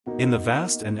In the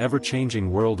vast and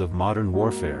ever-changing world of modern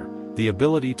warfare, the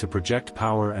ability to project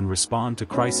power and respond to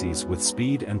crises with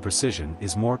speed and precision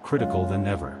is more critical than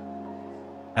ever.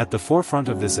 At the forefront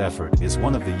of this effort is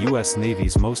one of the U.S.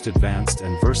 Navy's most advanced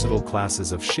and versatile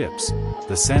classes of ships,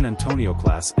 the San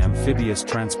Antonio-class amphibious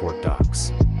transport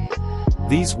docks.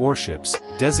 These warships,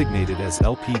 designated as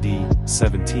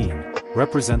LPD-17,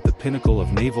 represent the pinnacle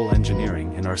of naval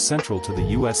engineering and are central to the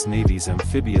U.S. Navy's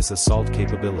amphibious assault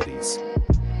capabilities.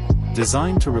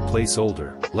 Designed to replace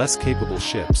older, less capable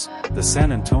ships, the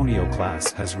San Antonio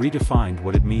class has redefined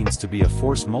what it means to be a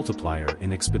force multiplier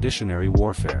in expeditionary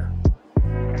warfare.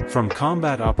 From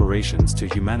combat operations to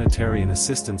humanitarian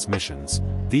assistance missions,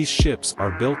 these ships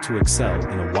are built to excel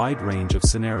in a wide range of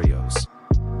scenarios.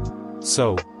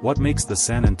 So, what makes the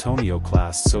San Antonio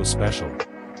class so special?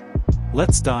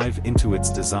 Let's dive into its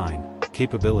design,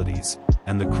 capabilities,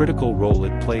 and the critical role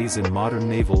it plays in modern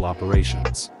naval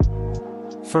operations.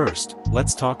 First,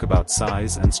 let's talk about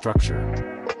size and structure.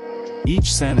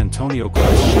 Each San Antonio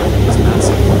class ship is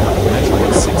massive,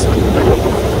 measuring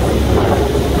 684 feet wide,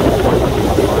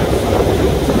 105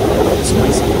 feet,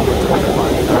 displacing over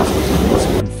 25,000 tons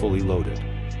when fully loaded.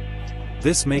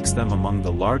 This makes them among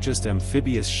the largest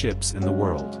amphibious ships in the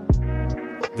world.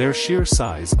 Their sheer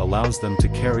size allows them to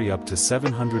carry up to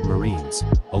 700 Marines,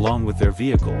 along with their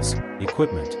vehicles,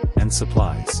 equipment, and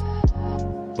supplies.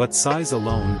 But size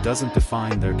alone doesn't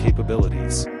define their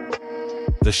capabilities.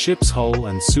 The ship's hull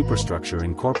and superstructure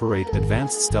incorporate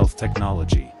advanced stealth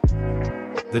technology.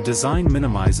 The design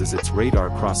minimizes its radar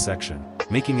cross-section,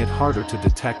 making it harder to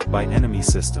detect by enemy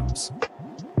systems.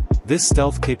 This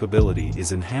stealth capability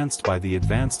is enhanced by the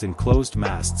advanced enclosed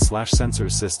mast/sensor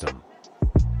system.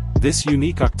 This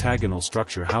unique octagonal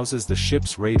structure houses the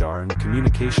ship's radar and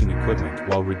communication equipment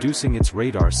while reducing its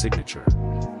radar signature.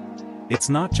 It's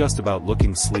not just about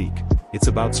looking sleek, it's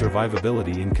about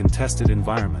survivability in contested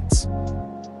environments.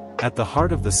 At the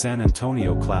heart of the San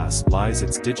Antonio class lies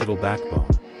its digital backbone,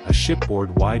 a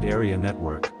shipboard wide area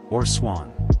network, or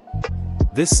SWAN.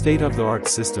 This state-of-the-art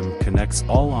system connects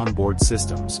all onboard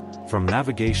systems, from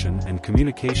navigation and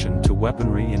communication to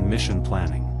weaponry and mission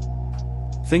planning.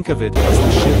 Think of it as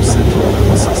the ship's central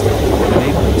nervous system,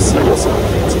 enabling seamless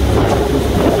updates and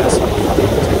future-proofing investment in new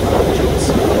technologies.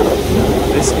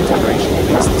 This integration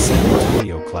makes the San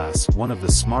Antonio class one of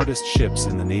the smartest ships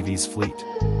in the Navy's fleet.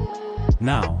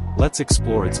 Now, let's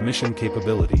explore its mission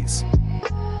capabilities.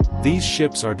 These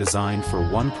ships are designed for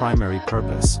one primary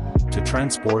purpose: to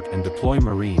transport and deploy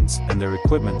Marines and their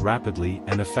equipment rapidly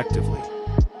and effectively.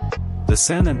 The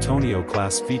San Antonio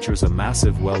class features a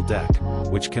massive well deck,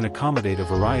 which can accommodate a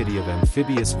variety of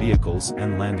amphibious vehicles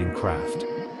and landing craft.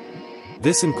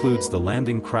 This includes the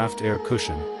Landing Craft Air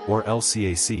Cushion, or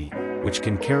LCAC, which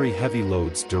can carry heavy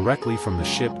loads directly from the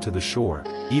ship to the shore,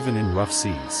 even in rough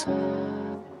seas.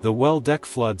 The well deck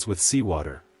floods with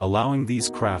seawater, allowing these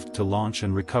craft to launch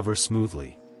and recover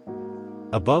smoothly.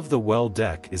 Above the well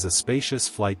deck is a spacious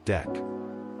flight deck.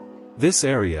 This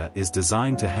area is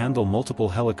designed to handle multiple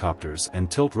helicopters and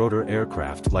tilt-rotor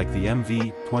aircraft like the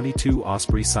MV-22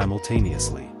 Osprey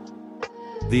simultaneously.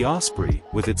 The Osprey,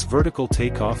 with its vertical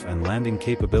takeoff and landing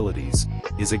capabilities,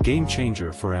 is a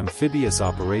game-changer for amphibious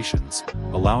operations,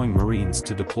 allowing Marines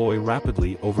to deploy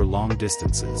rapidly over long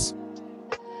distances.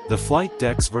 The flight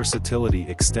deck's versatility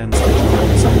extends to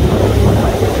drones and other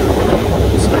unmanned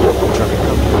vehicles, which are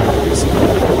becoming increasingly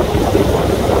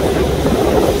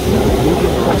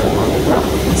moving on to armor.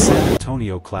 The San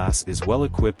Antonio class is well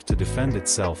equipped to defend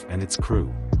itself and its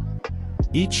crew.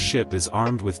 Each ship is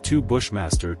armed with two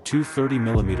Bushmaster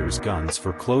 230mm guns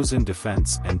for close-in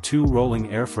defense and two rolling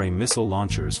airframe missile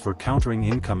launchers for countering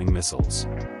incoming missiles.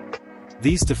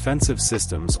 These defensive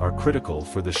systems are critical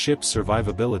for the ship's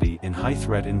survivability in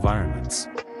high-threat environments.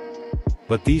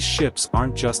 But these ships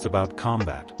aren't just about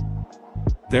combat.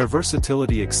 Their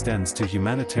versatility extends to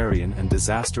humanitarian and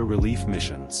disaster relief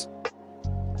missions.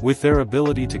 With their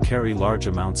ability to carry large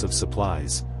amounts of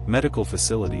supplies, medical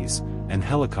facilities, and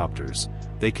helicopters,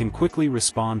 they can quickly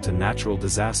respond to natural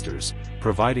disasters,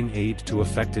 providing aid to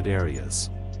affected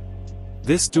areas.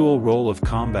 This dual role of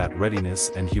combat readiness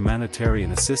and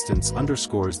humanitarian assistance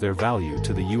underscores their value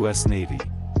to the U.S. Navy.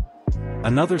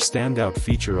 Another standout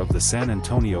feature of the San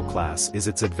Antonio class is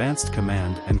its advanced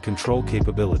command and control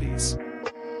capabilities.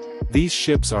 These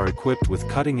ships are equipped with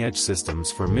cutting-edge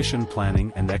systems for mission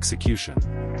planning and execution.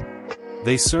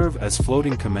 They serve as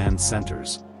floating command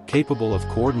centers, capable of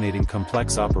coordinating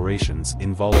complex operations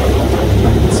involving multiple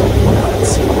units at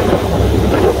sea.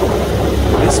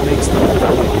 This makes them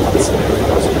valuable in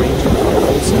scenarios ranging from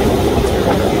full-scale military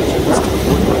engagements to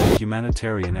coordinated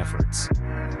humanitarian efforts.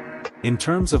 In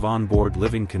terms of onboard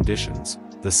living conditions,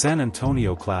 the San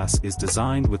Antonio class is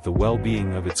designed with the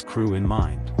well-being of its crew in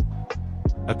mind.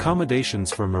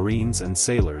 Accommodations for Marines and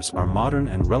sailors are modern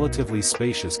and relatively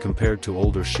spacious compared to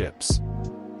older ships.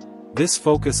 This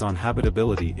focus on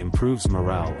habitability improves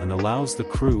morale and allows the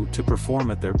crew to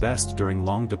perform at their best during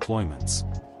long deployments.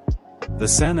 The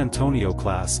San Antonio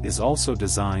class is also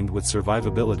designed with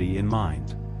survivability in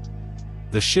mind.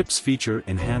 The ships feature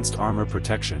enhanced armor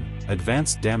protection,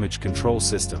 advanced damage control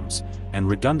systems, and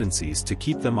redundancies to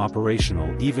keep them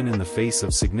operational even in the face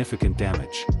of significant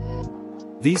damage.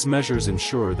 These measures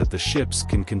ensure that the ships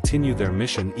can continue their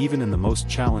mission even in the most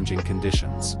challenging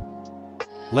conditions.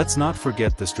 Let's not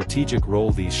forget the strategic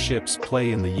role these ships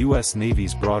play in the U.S.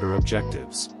 Navy's broader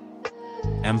objectives.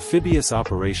 Amphibious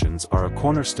operations are a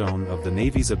cornerstone of the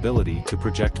Navy's ability to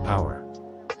project power.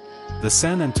 The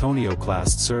San Antonio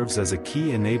class serves as a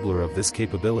key enabler of this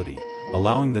capability,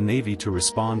 allowing the Navy to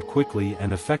respond quickly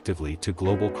and effectively to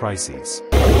global crises.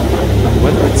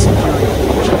 Whether it's securing a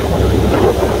beachhead during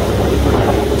combat or delivering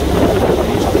aid to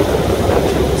a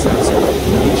natural disaster,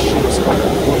 these ships are at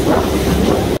the forefront of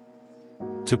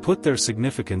action. To put their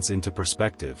significance into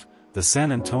perspective, the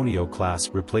San Antonio class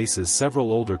replaces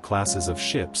several older classes of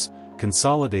ships,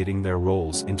 consolidating their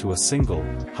roles into a single,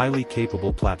 highly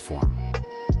capable platform.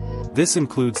 This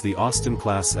includes the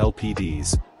Austin-class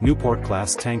LPDs,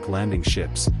 Newport-class tank landing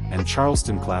ships, and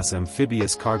Charleston-class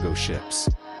amphibious cargo ships.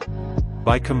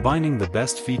 By combining the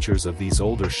best features of these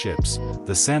older ships,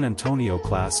 the San Antonio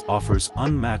class offers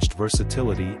unmatched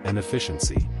versatility and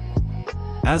efficiency.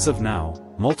 As of now,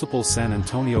 multiple San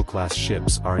Antonio-class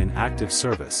ships are in active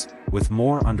service, with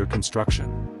more under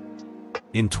construction.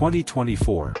 In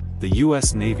 2024, the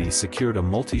U.S. Navy secured a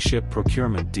multi-ship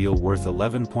procurement deal worth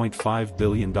 $11.5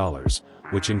 billion,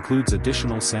 which includes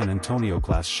additional San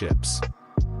Antonio-class ships.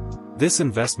 This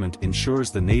investment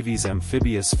ensures the Navy's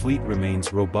amphibious fleet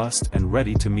remains robust and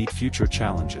ready to meet future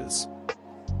challenges.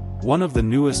 One of the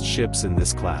newest ships in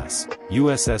this class,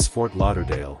 USS Fort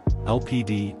Lauderdale,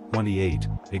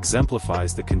 LPD-28,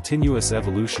 exemplifies the continuous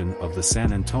evolution of the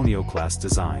San Antonio-class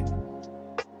design.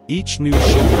 Each new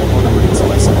ship incorporates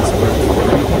lessons learned from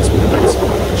previous builds,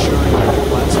 ensuring that the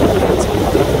class remains on the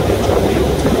cutting edge of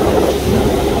naval technology.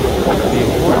 The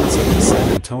importance of the San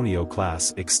Antonio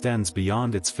class extends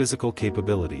beyond its physical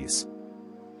capabilities.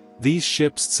 These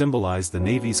ships symbolize the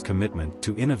Navy's commitment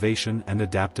to innovation and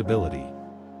adaptability.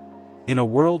 In a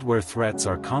world where threats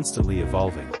are constantly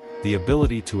evolving, the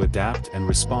ability to adapt and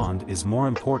respond is more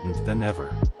important than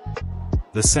ever.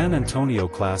 The San Antonio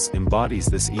class embodies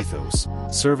this ethos,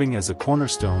 serving as a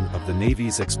cornerstone of the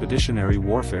Navy's expeditionary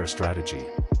warfare strategy.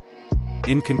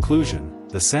 In conclusion,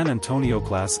 the San Antonio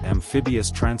class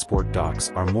amphibious transport docks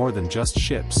are more than just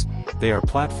ships, they are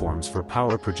platforms for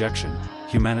power projection,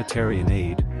 humanitarian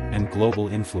aid, and global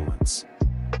influence.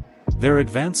 Their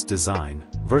advanced design,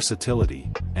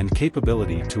 versatility, and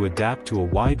capability to adapt to a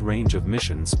wide range of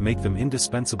missions make them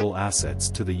indispensable assets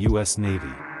to the U.S.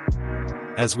 Navy.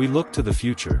 As we look to the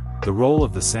future, the role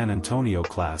of the San Antonio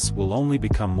class will only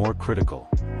become more critical.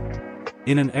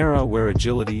 In an era where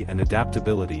agility and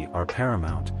adaptability are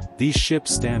paramount, these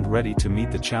ships stand ready to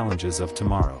meet the challenges of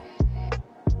tomorrow.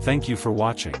 Thank you for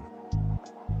watching.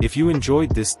 If you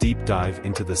enjoyed this deep dive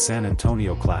into the San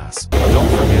Antonio class, don't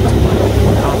forget to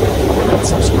like, comment, and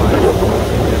subscribe for more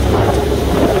in-depth content.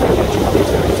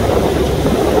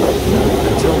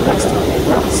 Until next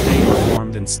time, stay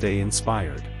informed and stay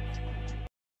inspired.